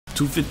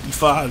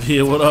255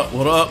 here. What up?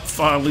 What up?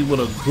 Finally with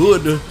a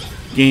good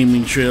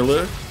gaming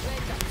trailer.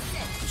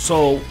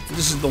 So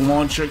this is the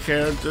launcher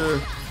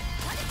character.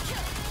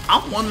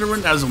 I'm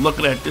wondering, as I'm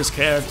looking at this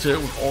character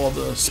with all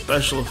the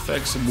special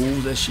effects and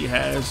moves that she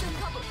has,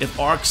 if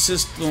Arc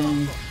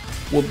System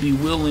would be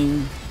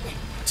willing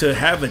to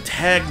have a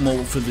tag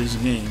mode for this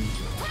game.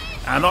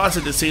 I know I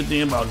said the same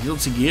thing about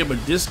Guilty Gear,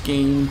 but this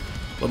game,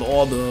 with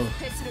all the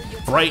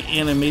bright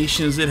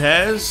animations it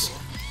has,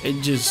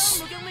 it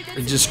just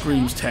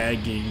screams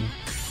tag game.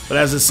 But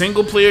as a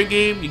single player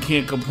game, you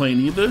can't complain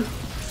either.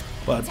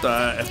 But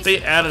if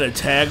they added a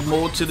tag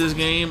mode to this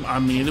game, I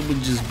mean, it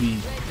would just be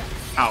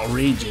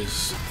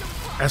outrageous.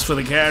 As for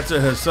the character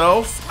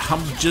herself,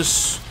 I'm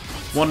just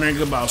wondering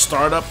about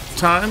startup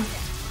time,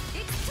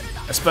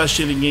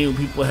 especially in a game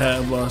where people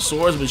have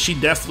swords, but she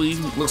definitely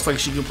looks like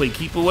she can play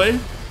keep away.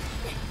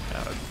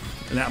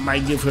 And that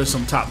might give her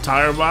some top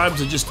tier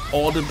vibes. It just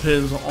all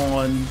depends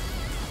on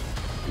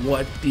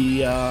what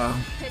the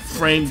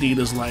frame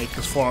data is like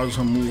as far as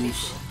her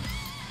moves.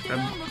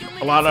 And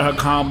a lot of her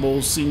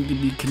combos seem to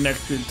be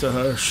connected to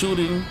her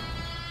shooting,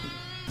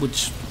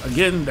 which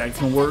again, that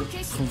can work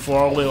from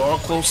far away or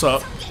close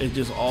up. It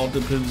just all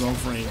depends on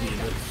frame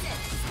data.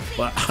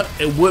 But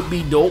it would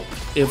be dope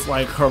if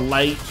like her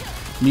light,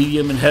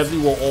 medium, and heavy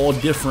were all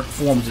different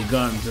forms of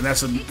guns, and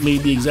that's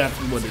maybe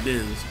exactly what it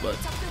is. But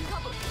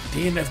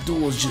DNF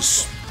Duel is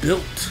just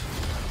built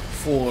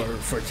for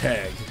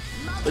tag.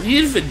 But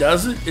even if it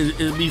doesn't,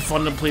 it'd be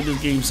fun to play this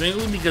game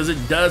singly because it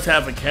does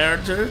have a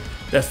character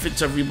that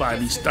fits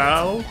everybody's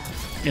style,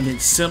 and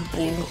it's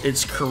simple,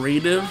 it's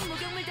creative,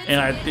 and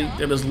I think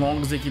that as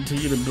long as they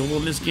continue to build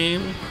on this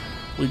game,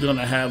 we're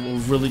gonna have a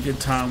really good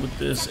time with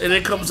this. And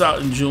it comes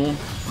out in June,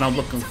 and I'm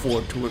looking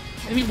forward to it.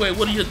 Anyway,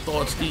 what are your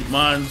thoughts, Deep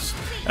Minds?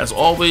 As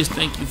always,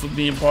 thank you for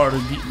being part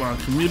of the Deep Mind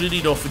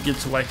community. Don't forget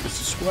to like and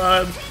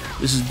subscribe.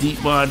 This is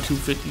Deep Mind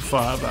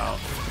 255 out.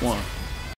 1.